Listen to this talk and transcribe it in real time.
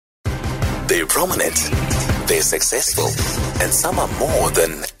They're prominent, they're successful, and some are more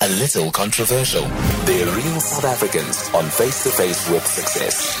than a little controversial. They're real South Africans on Face to Face with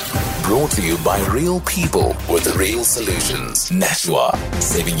Success. Brought to you by real people with real solutions. Nashua,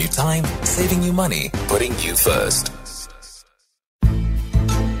 saving you time, saving you money, putting you first.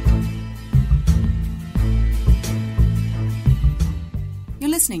 You're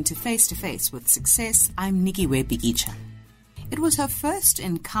listening to Face with Success. I'm Nikiwe Bikicha. It was her first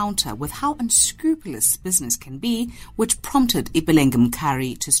encounter with how unscrupulous business can be, which prompted Ipeleng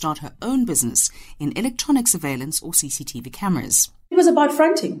Mkhari to start her own business in electronic surveillance or CCTV cameras. It was about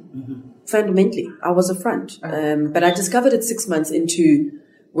fronting, fundamentally. I was a front. But I discovered it 6 months into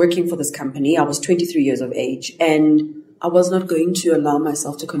working for this company. I was 23 years of age, and I was not going to allow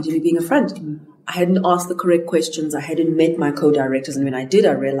myself to continue being a front. I hadn't asked the correct questions. I hadn't met my co-directors. And when I did,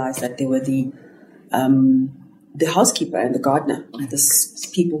 I realized that they were the housekeeper and the gardener, the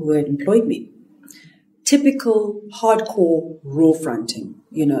people who had employed me. Typical, hardcore, raw fronting,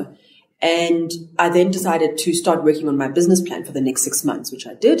 And I then decided to start working on my business plan for the next 6 months, which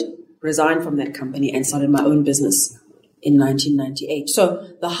I did, resigned from that company and started my own business in 1998. So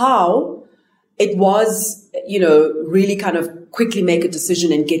the how, it was, really kind of quickly make a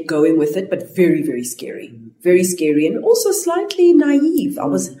decision and get going with it, but very, very scary. Very scary and also slightly naive. I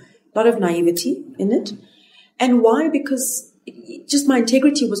was a lot of naivety in it. And why? Because just my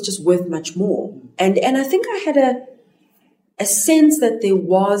integrity was just worth much more. And I think I had a sense that there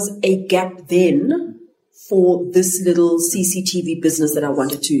was a gap then for this little CCTV business that I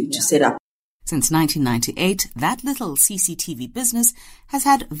wanted to set up. Since 1998, that little CCTV business has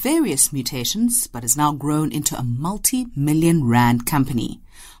had various mutations, but has now grown into a multi-million rand company,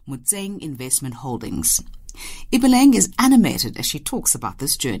 Motseng Investment Holdings. Ipeleng is animated as she talks about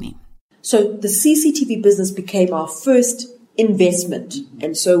this journey. So the CCTV business became our first investment.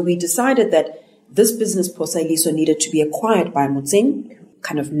 And so we decided that this business, Phosiliso, needed to be acquired by Motseng,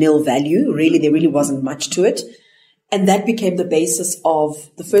 kind of nil value. Really, there really wasn't much to it. And that became the basis of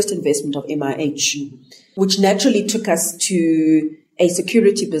the first investment of MIH, which naturally took us to a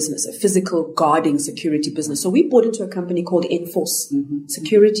security business, a physical guarding security business. So we bought into a company called Enforce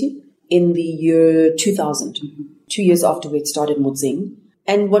Security in the year 2000, 2 years after we had started Motseng.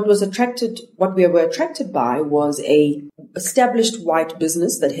 And what we were attracted by was a established white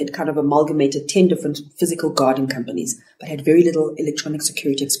business that had kind of amalgamated 10 different physical guarding companies, but had very little electronic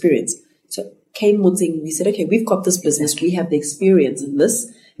security experience. So came Motseng, we said, okay, we've got this business, we have the experience in this,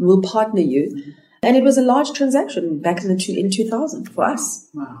 and we'll partner you. And it was a large transaction back in 2000 for us.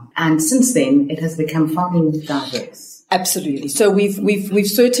 Wow. And since then, it has become far more diverse. Absolutely. So we've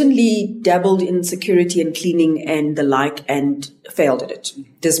certainly dabbled in security and cleaning and the like and failed at it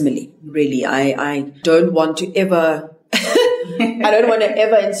dismally. Really, I don't want to ever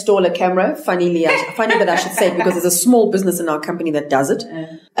install a camera. Funny that I should say it, because there's a small business in our company that does it.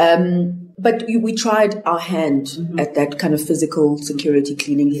 But we tried our hand at that kind of physical security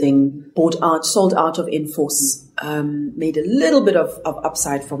cleaning thing. Sold out of Enforce, made a little bit of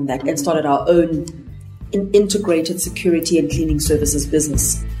upside from that, and started our own integrated security and cleaning services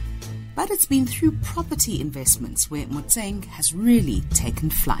business. But it's been through property investments where Motseng has really taken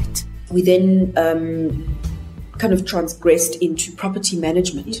flight. We then kind of transgressed into property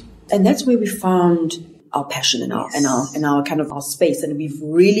management, and that's where we found our passion and our kind of our space, and we've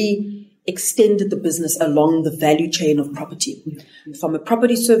really extended the business along the value chain of property, from a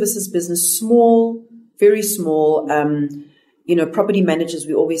property services business, small, very small. Property managers,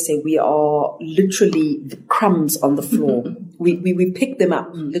 we always say we are literally the crumbs on the floor. We pick them up,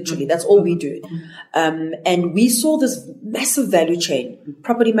 literally. That's all we do. And we saw this massive value chain.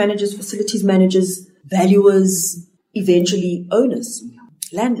 Property managers, facilities managers, valuers, eventually owners,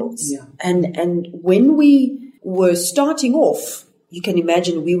 landlords. Yeah. And when we were starting off, you can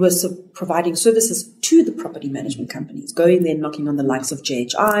imagine we were providing services to the property management companies, going there, knocking on the likes of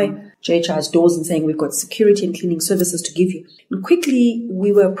JHI's doors and saying, we've got security and cleaning services to give you. And quickly,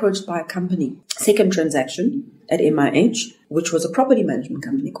 we were approached by a company, second transaction at MIH, which was a property management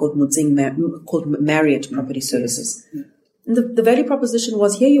company called Marriott Property Services. And the value proposition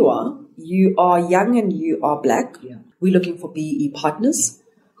was, here you are young and you are black. Yeah. We're looking for BEE partners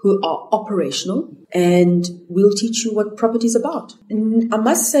who are operational, and we'll teach you what property is about. And I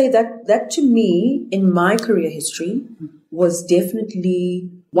must say that to me, in my career history, was definitely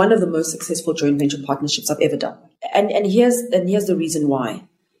one of the most successful joint venture partnerships I've ever done. And here's the reason why.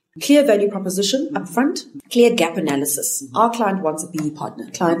 Clear value proposition up front, clear gap analysis. Our client wants a BEE partner.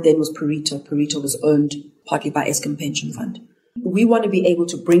 Client then was Pareto. Pareto was owned partly by Eskom Pension Fund. We want to be able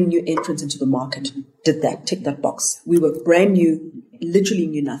to bring new entrants into the market. Did that, tick that box. We were brand new literally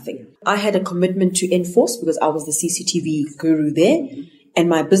knew nothing. I had a commitment to enforce because I was the CCTV guru there. And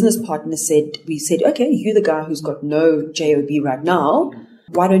my business partner we said, okay, you're the guy who's got no JOB right now.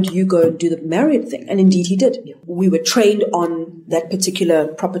 Why don't you go and do the Marriott thing? And indeed he did. We were trained on that particular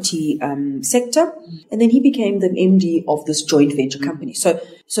property sector. And then he became the MD of this joint venture company. So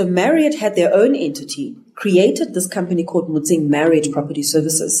Marriott had their own entity, created this company called Motsing Marriott Property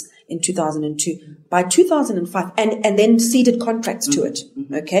Services in 2002. By 2005, and then ceded contracts to it.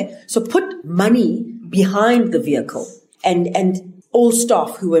 Okay? So put money behind the vehicle and all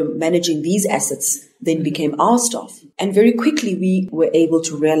staff who were managing these assets then became our staff. And very quickly we were able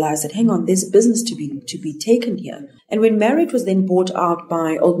to realize that, hang on, there's a business to be taken here. And when Marriott was then bought out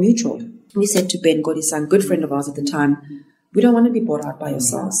by Old Mutual, we said to Ben Godisang, good friend of ours at the time, we don't want to be bought out by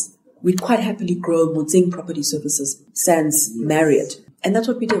yourselves. We'd quite happily grow Motsing Property Services sans Marriott. And that's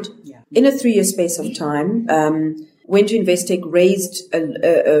what we did. In a 3-year space of time, went to Investec, raised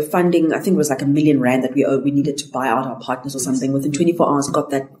funding, I think it was like R1 million that we needed to buy out our partners or something. Within 24 hours, got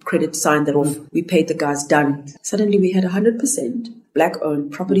that credit, signed that off. We paid the guys, done. Suddenly we had 100%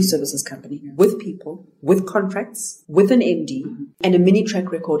 black-owned property services company with people, with contracts, with an MD, and a mini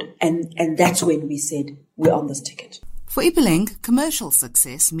track record. And that's when we said, we're on this ticket. For Ipileng, commercial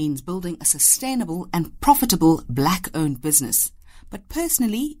success means building a sustainable and profitable black-owned business. But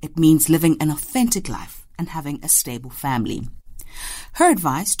personally, it means living an authentic life and having a stable family. Her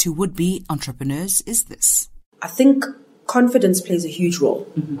advice to would-be entrepreneurs is this. I think confidence plays a huge role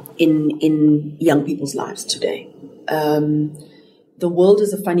in young people's lives today. The world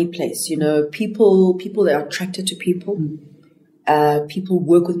is a funny place. You know, people are attracted to people. People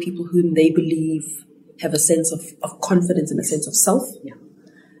work with people whom they believe have a sense of confidence and a sense of self.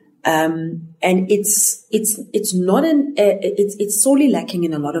 And it's sorely lacking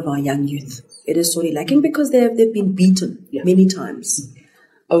in a lot of our young youth. It is sorely lacking because they've been beaten many times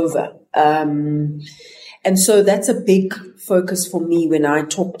over. And so that's a big focus for me when I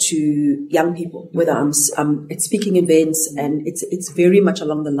talk to young people, whether I'm at speaking events, and it's very much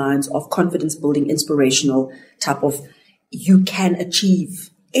along the lines of confidence building, inspirational type of, you can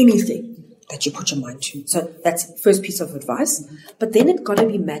achieve anything that you put your mind to. So that's the first piece of advice. But then it's got to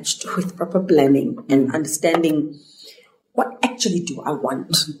be matched with proper planning and understanding, what actually do I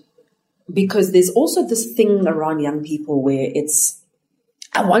want? Because there's also this thing around young people where it's,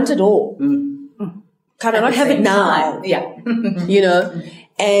 I want it all. Can I not have it now? You know,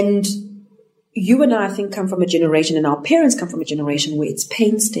 and you and I think come from a generation, and our parents come from a generation where it's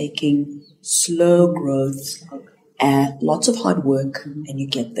painstaking, slow growth, lots of hard work, and you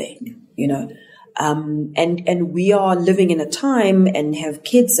get there, you know. And we are living in a time and have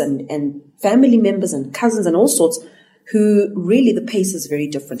kids and family members and cousins and all sorts who really the pace is very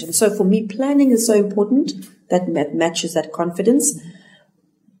different. And so for me, planning is so important that matches that confidence.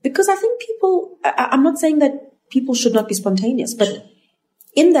 Because I think I'm not saying that people should not be spontaneous, but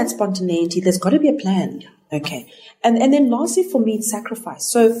in that spontaneity, there's got to be a plan. Okay. And then lastly, for me, it's sacrifice.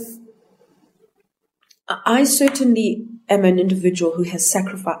 So I certainly am an individual who has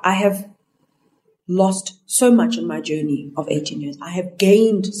sacrificed. I have lost so much in my journey of 18 years. I have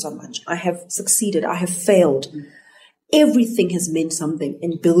gained so much. I have succeeded. I have failed. Everything has meant something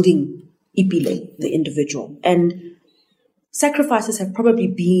in building Ipileng, the individual. And sacrifices have probably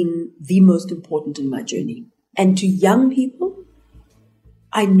been the most important in my journey. And to young people,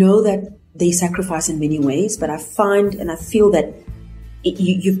 I know that they sacrifice in many ways, but I find and I feel that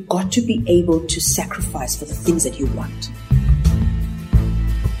you've got to be able to sacrifice for the things that you want.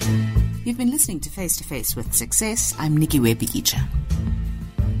 You've been listening to Face with Success. I'm Nikiwe Bikicha.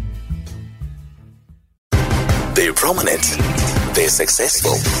 They're prominent, they're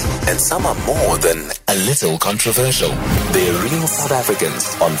successful, and some are more than a little controversial. They're real South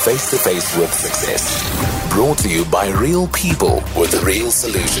Africans on Face to Face with Success. Brought to you by real people with real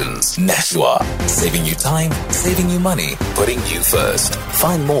solutions. Nashua, saving you time, saving you money, putting you first.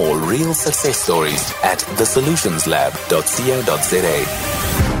 Find more real success stories at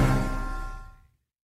thesolutionslab.co.za.